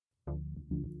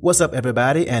What's up,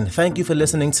 everybody, and thank you for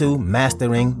listening to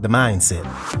Mastering the Mindset.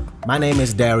 My name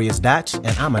is Darius Dotch,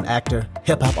 and I'm an actor,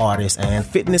 hip-hop artist, and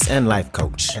fitness and life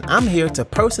coach. And I'm here to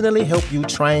personally help you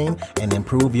train and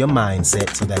improve your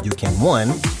mindset so that you can, 1,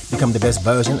 become the best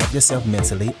version of yourself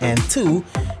mentally, and 2,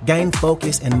 gain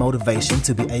focus and motivation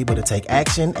to be able to take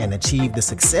action and achieve the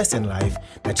success in life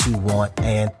that you want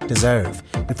and deserve.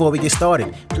 Before we get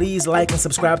started, please like and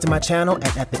subscribe to my channel,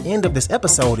 and at the end of this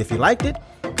episode, if you liked it,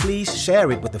 please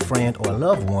share it with a friend or a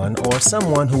loved one or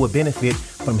someone who would benefit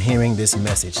from hearing this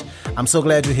message. I'm so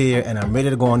glad you're here, and I'm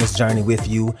ready to go on this journey with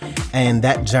you, and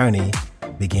that journey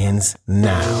begins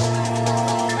now.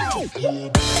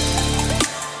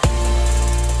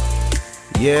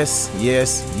 Yes.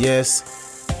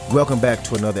 Welcome back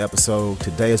to another episode.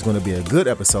 Today is going to be a good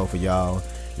episode for y'all.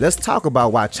 Let's talk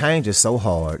about why change is so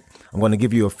hard. I'm going to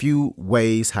give you a few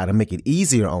ways how to make it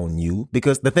easier on you,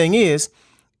 because the thing is,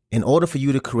 in order for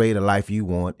you to create a life you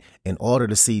want, in order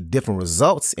to see different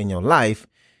results in your life,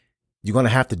 you're going to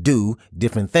have to do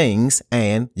different things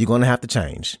and you're going to have to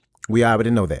change. We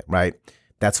already know that, right?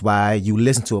 That's why you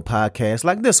listen to a podcast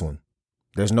like this one.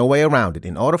 There's no way around it.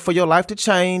 In order for your life to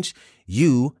change,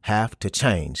 you have to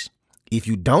change. If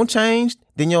you don't change,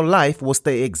 then your life will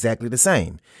stay exactly the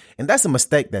same. And that's a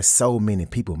mistake that so many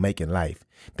people make in life.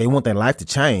 They want their life to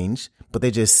change, but they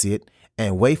just sit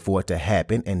and wait for it to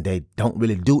happen, and they don't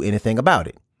really do anything about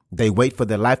it. They wait for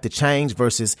their life to change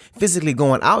versus physically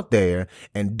going out there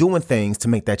and doing things to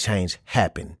make that change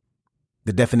happen.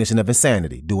 The definition of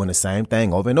insanity, doing the same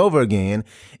thing over and over again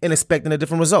and expecting a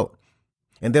different result.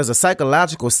 And there's a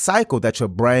psychological cycle that your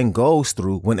brain goes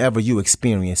through whenever you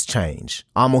experience change,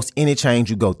 almost any change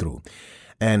you go through.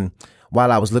 And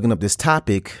while I was looking up this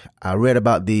topic, I read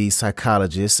about these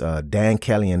psychologists, Dan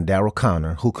Kelly and Daryl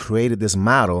Conner, who created this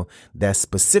model that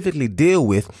specifically deal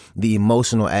with the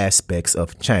emotional aspects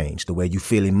of change, the way you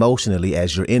feel emotionally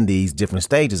as you're in these different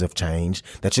stages of change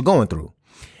that you're going through.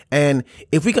 And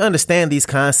if we can understand these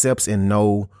concepts and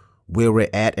know where we're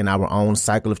at in our own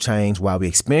cycle of change while we're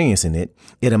experiencing it,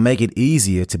 it'll make it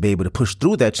easier to be able to push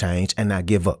through that change and not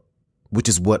give up, which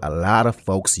is what a lot of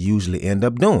folks usually end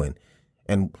up doing.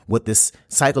 And what this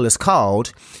cycle is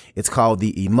called, it's called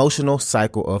the emotional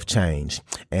cycle of change.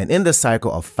 And in this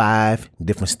cycle of 5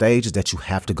 different stages that you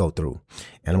have to go through.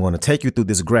 And I'm going to take you through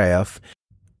this graph.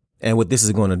 And what this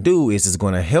is going to do is it's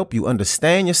going to help you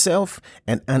understand yourself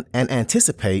and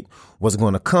anticipate what's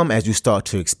going to come as you start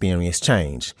to experience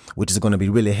change, which is going to be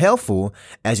really helpful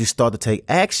as you start to take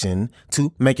action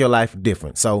to make your life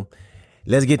different. So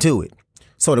let's get to it.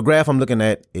 So the graph I'm looking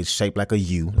at is shaped like a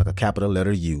U, like a capital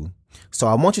letter U. So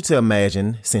I want you to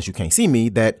imagine, since you can't see me,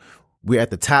 that we're at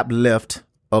the top left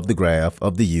of the graph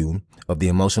of the U, of the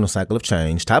emotional cycle of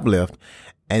change, top left.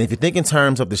 And if you think in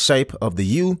terms of the shape of the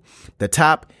U, the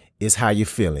top is how you're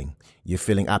feeling. You're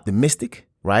feeling optimistic,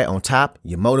 right? On top,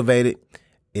 you're motivated.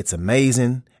 It's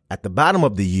amazing. At the bottom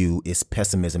of the U is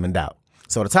pessimism and doubt.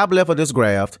 So the top left of this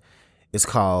graph is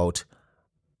called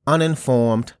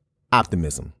uninformed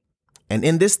optimism. And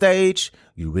in this stage,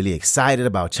 you're really excited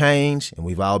about change, and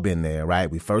we've all been there, right?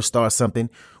 We first start something,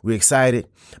 we're excited.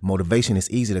 Motivation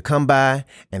is easy to come by,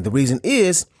 and the reason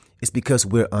is because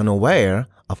we're unaware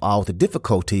of all the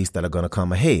difficulties that are going to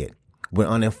come ahead. We're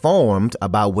uninformed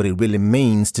about what it really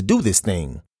means to do this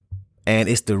thing. And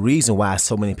it's the reason why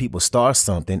so many people start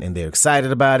something and they're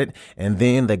excited about it, and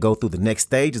then they go through the next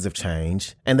stages of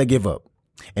change and they give up.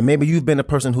 And maybe you've been a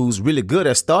person who's really good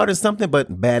at starting something,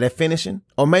 but bad at finishing.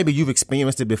 Or maybe you've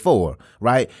experienced it before,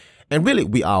 right? And really,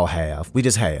 we all have. We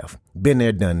just have been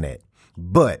there, done that.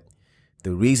 But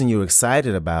the reason you're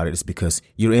excited about it is because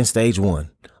you're in stage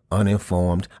 1,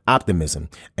 uninformed optimism.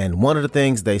 And one of the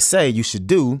things they say you should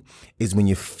do is when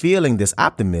you're feeling this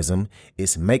optimism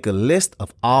is make a list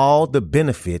of all the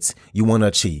benefits you want to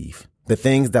achieve. The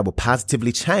things that will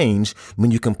positively change when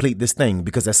you complete this thing.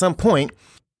 Because at some point,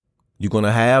 you're going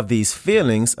to have these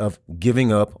feelings of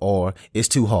giving up or it's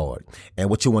too hard.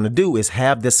 And what you want to do is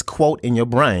have this quote in your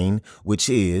brain, which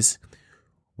is,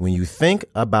 when you think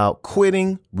about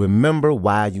quitting, remember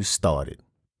why you started.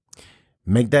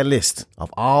 Make that list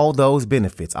of all those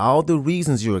benefits, all the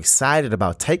reasons you're excited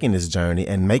about taking this journey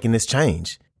and making this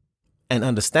change. And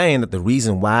understand that the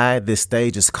reason why this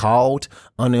stage is called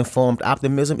uninformed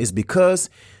optimism is because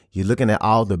you're looking at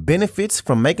all the benefits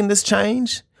from making this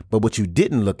change. But what you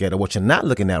didn't look at, or what you're not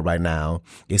looking at right now,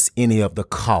 is any of the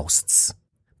costs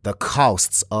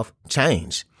of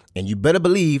change. And you better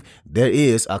believe there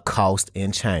is a cost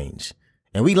in change.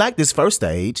 And we like this first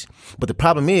stage, but the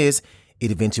problem is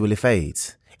it eventually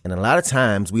fades. And a lot of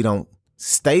times we don't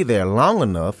stay there long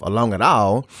enough, or long at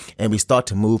all, and we start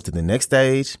to move to the next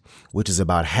stage, which is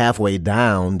about halfway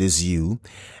down this U.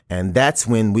 And that's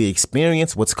when we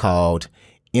experience what's called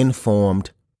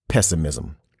informed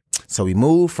pessimism. So we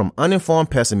move from uninformed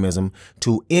pessimism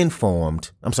to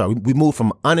we move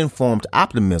from uninformed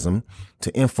optimism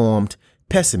to informed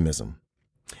pessimism.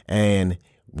 And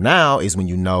now is when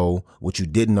you know what you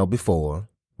didn't know before,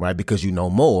 right? Because you know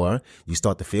more, you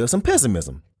start to feel some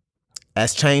pessimism.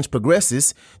 As change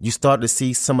progresses, you start to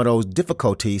see some of those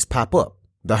difficulties pop up,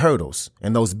 the hurdles,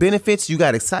 and those benefits you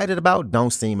got excited about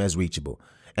don't seem as reachable.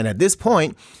 And at this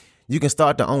point, you can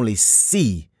start to only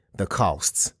see the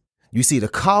costs. You see the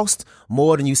cost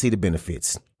more than you see the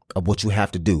benefits of what you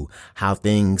have to do, how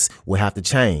things will have to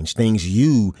change, things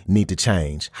you need to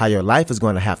change, how your life is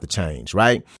going to have to change,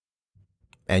 right?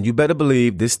 And you better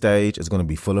believe this stage is going to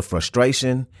be full of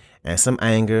frustration and some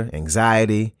anger,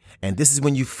 anxiety. And this is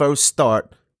when you first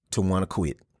start to want to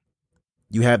quit.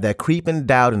 You have that creeping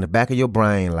doubt in the back of your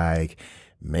brain, like,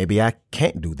 maybe I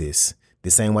can't do this.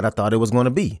 This ain't what I thought it was going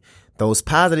to be. Those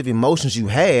positive emotions you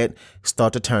had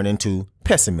start to turn into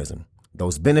pessimism.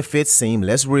 Those benefits seem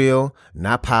less real,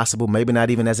 not possible, maybe not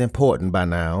even as important by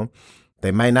now.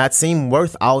 They may not seem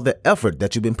worth all the effort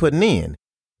that you've been putting in.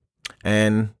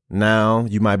 And now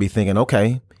you might be thinking,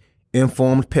 okay,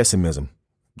 informed pessimism.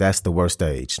 That's the worst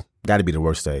stage. Got to be the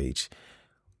worst stage.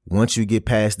 Once you get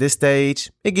past this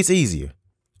stage, it gets easier.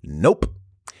 Nope.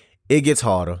 It gets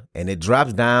harder, and it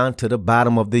drops down to the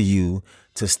bottom of the U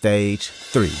to stage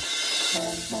 3.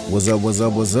 What's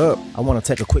up? I want to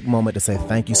take a quick moment to say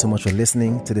thank you so much for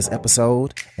listening to this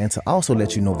episode, and to also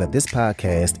let you know that this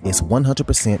podcast is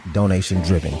 100% donation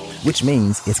driven, which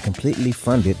means it's completely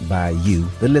funded by you,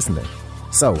 the listener.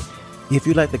 So if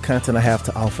you like the content I have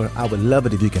to offer, I would love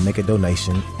it if you can make a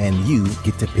donation and you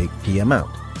get to pick the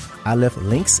amount. I left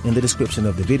links in the description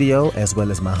of the video as well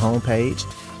as my homepage.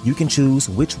 You can choose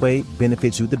which way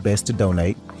benefits you the best to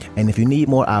donate. And if you need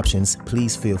more options,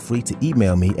 please feel free to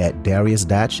email me at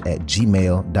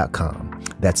dariusdotch@gmail.com.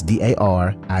 That's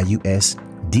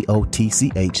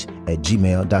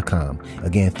DARIUSDOTCH@gmail.com.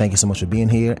 Again, thank you so much for being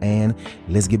here, and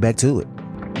let's get back to it.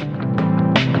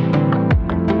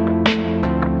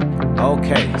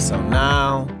 Okay, so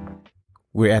now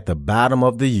we're at the bottom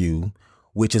of the U,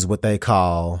 which is what they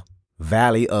call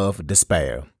Valley of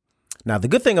Despair. Now, the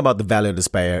good thing about the Valley of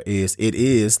Despair is it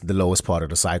is the lowest part of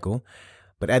the cycle.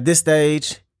 But at this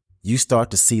stage, you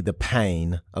start to see the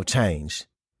pain of change.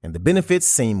 And the benefits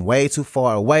seem way too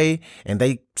far away, and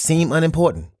they seem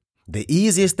unimportant. The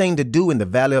easiest thing to do in the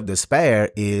Valley of Despair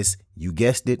is, you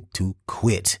guessed it, to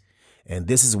quit. And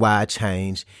this is why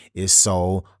change is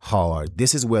so hard.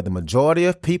 This is where the majority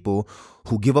of people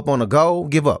who give up on a goal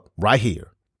give up, right here.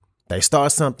 They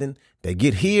start something, they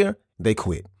get here, they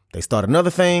quit. They start another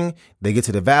thing, they get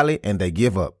to the valley, and they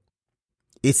give up.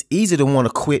 It's easy to want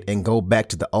to quit and go back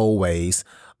to the old ways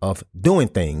of doing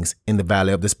things in the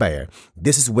Valley of Despair.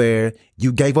 This is where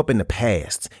you gave up in the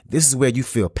past. This is where you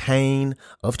feel pain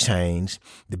of change.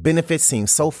 The benefits seem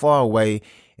so far away,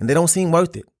 and they don't seem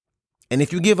worth it. And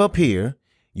if you give up here,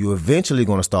 you're eventually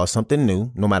going to start something new,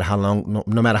 no matter how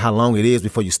long it is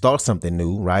before you start something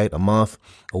new, right? A month,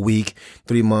 a week,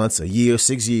 3 months, a year,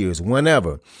 6 years,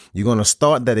 whenever. You're going to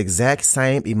start that exact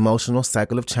same emotional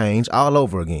cycle of change all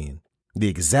over again. The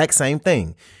exact same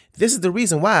thing. This is the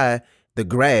reason why the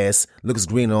grass looks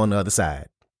greener on the other side.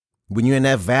 When you're in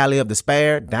that Valley of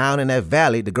Despair, down in that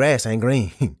valley, the grass ain't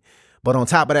green. But on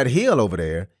top of that hill over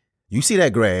there, you see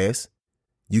that grass.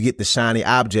 You get the shiny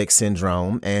object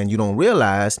syndrome, and you don't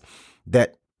realize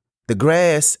that the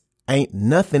grass ain't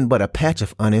nothing but a patch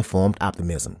of uninformed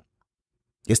optimism.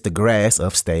 It's the grass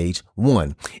of stage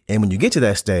 1. And when you get to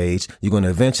that stage, you're going to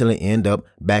eventually end up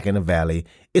back in the valley.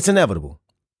 It's inevitable.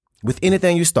 With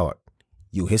anything you start,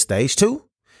 you hit stage 2,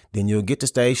 then you'll get to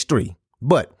stage 3.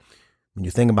 But when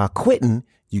you think about quitting,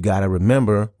 you got to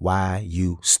remember why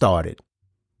you started.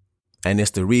 And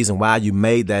it's the reason why you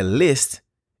made that list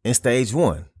in stage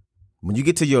 1. When you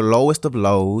get to your lowest of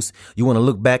lows, you want to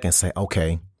look back and say,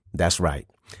 okay, that's right.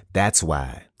 That's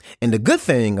why. And the good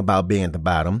thing about being at the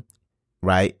bottom,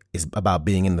 right, is about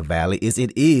being in the valley, is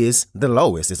it is the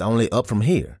lowest. It's only up from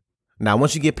here. Now,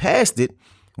 once you get past it,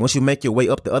 once you make your way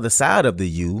up the other side of the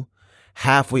U,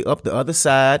 halfway up the other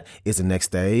side is the next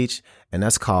stage, and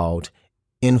that's called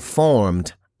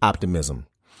informed optimism.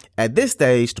 At this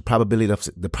stage, the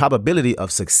probability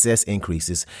of success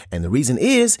increases. And the reason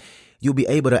is you'll be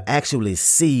able to actually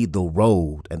see the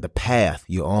road and the path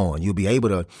you're on. You'll be able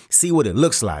to see what it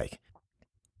looks like.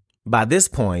 By this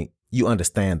point, you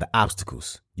understand the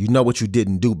obstacles. You know what you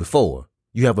didn't do before.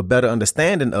 You have a better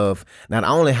understanding of not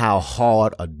only how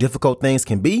hard or difficult things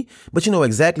can be, but you know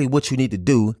exactly what you need to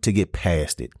do to get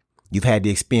past it. You've had the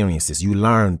experiences, you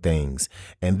learn things,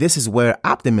 and this is where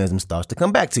optimism starts to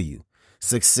come back to you.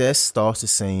 Success starts to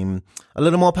seem a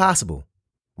little more possible,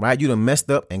 right? You done messed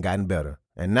up and gotten better.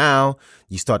 And now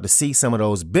you start to see some of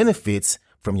those benefits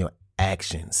from your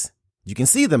actions. You can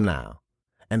see them now.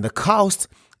 And the cost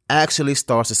actually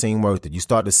starts to seem worth it. You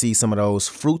start to see some of those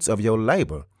fruits of your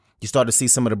labor. You start to see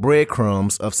some of the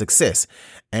breadcrumbs of success.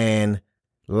 And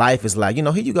life is like, here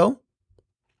you go.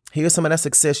 Here's some of that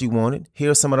success you wanted.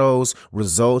 Here's some of those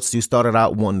results you started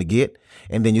out wanting to get.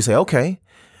 And then you say, okay,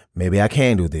 maybe I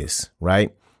can do this,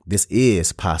 right? This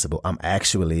is possible. I'm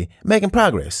actually making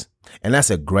progress. And that's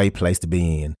a great place to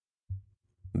be in.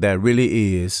 That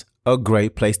really is a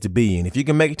great place to be in. If you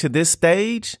can make it to this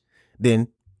stage, then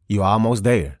you're almost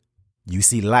there. You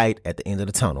see light at the end of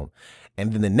the tunnel.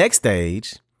 And then the next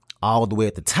stage, all the way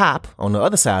at the top on the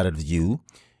other side of the view,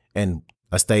 and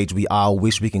a stage we all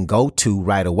wish we can go to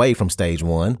right away from stage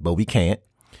 1, but we can't.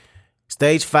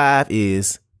 Stage 5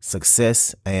 is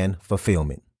success and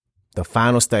fulfillment, the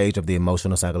final stage of the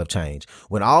emotional cycle of change.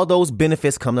 When all those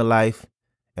benefits come to life,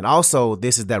 and also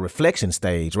this is that reflection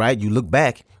stage, right? You look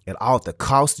back at all the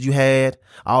costs you had,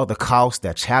 all the costs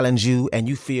that challenge you, and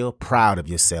you feel proud of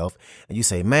yourself. And you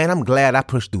say, man, I'm glad I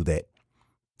pushed through that.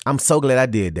 I'm so glad I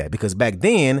did that, because back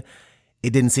then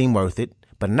it didn't seem worth it.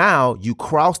 But now you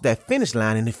cross that finish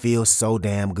line and it feels so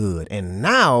damn good. And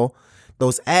now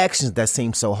those actions that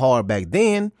seemed so hard back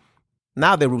then,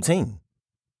 now they're routine.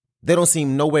 They don't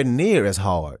seem nowhere near as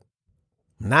hard.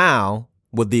 Now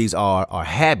what these are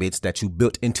habits that you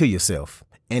built into yourself,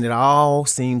 and it all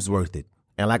seems worth it.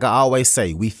 And like I always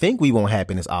say, we think we want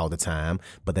happiness all the time,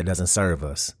 but that doesn't serve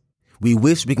us. We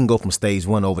wish we can go from stage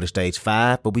 1 over to stage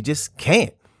 5, but we just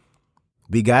can't.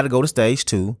 We got to go to stage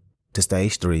 2, to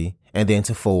stage 3, and then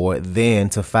to 4, then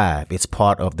to 5. It's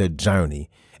part of the journey.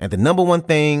 And the number one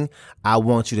thing I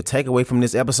want you to take away from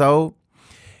this episode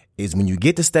is when you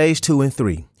get to stage 2 and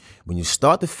 3, when you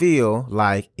start to feel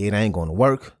like it ain't going to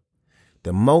work,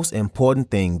 the most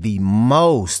important thing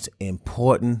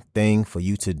for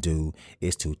you to do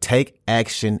is to take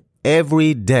action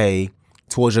every day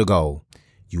towards your goal.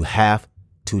 You have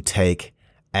to take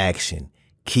action.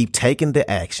 Keep taking the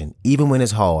action, even when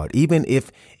it's hard, even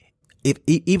if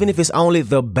it's only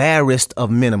the barest of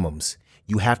minimums.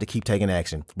 You have to keep taking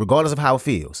action, regardless of how it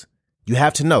feels. You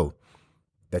have to know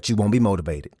that you won't be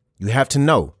motivated. You have to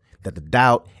know that the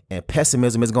doubt and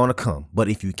pessimism is going to come. But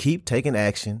if you keep taking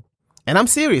action, and I'm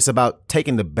serious about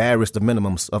taking the barest of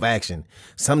minimums of action,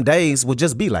 some days will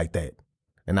just be like that.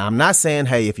 And I'm not saying,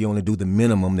 hey, if you only do the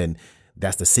minimum, then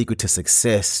that's the secret to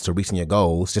success, to reaching your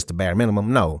goals, just the bare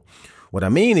minimum. No. What I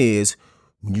mean is,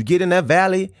 when you get in that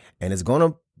valley and it's going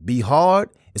to be hard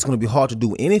to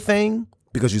do anything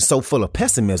because you're so full of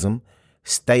pessimism,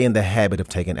 stay in the habit of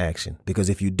taking action. Because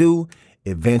if you do,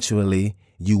 eventually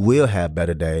you will have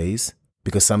better days,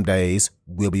 because some days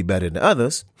will be better than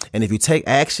others. And if you take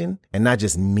action, and not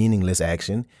just meaningless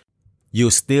action, you'll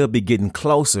still be getting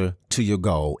closer to your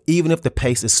goal. Even if the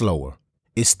pace is slower,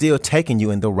 it's still taking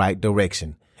you in the right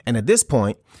direction. And at this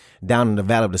point, down in the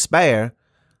valley of despair,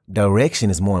 direction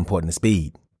is more important than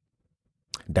speed.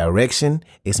 Direction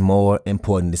is more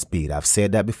important than speed. I've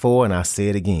said that before and I'll say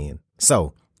it again.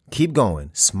 So keep going.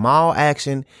 Small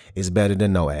action is better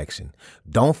than no action.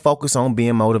 Don't focus on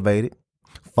being motivated.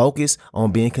 Focus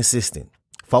on being consistent.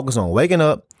 Focus on waking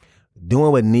up,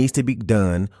 doing what needs to be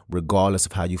done, regardless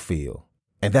of how you feel.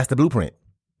 And that's the blueprint.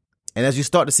 And as you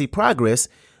start to see progress,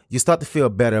 you start to feel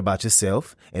better about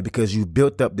yourself. And because you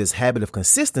built up this habit of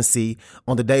consistency,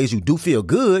 on the days you do feel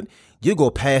good, you go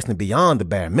past and beyond the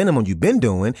bare minimum you've been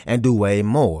doing and do way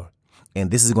more.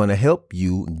 And this is going to help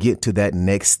you get to that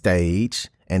next stage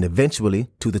and eventually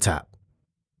to the top.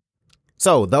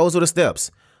 So those are the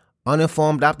steps: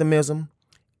 uninformed optimism,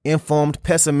 informed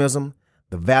pessimism,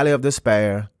 the valley of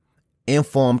despair,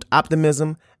 informed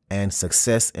optimism, and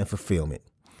success and fulfillment.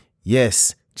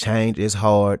 Yes, change is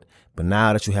hard, but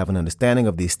now that you have an understanding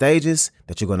of these stages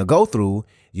that you're going to go through,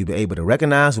 you'll be able to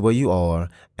recognize where you are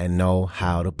and know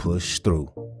how to push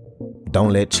through.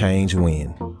 Don't let change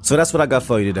win. So that's what I got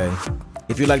for you today.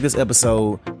 If you like this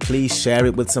episode, please share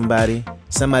it with somebody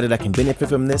that can benefit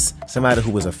from this, somebody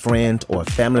who is a friend or a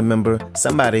family member,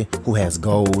 somebody who has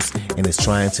goals and is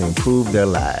trying to improve their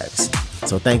lives.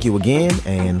 So thank you again,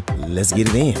 and let's get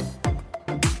it in.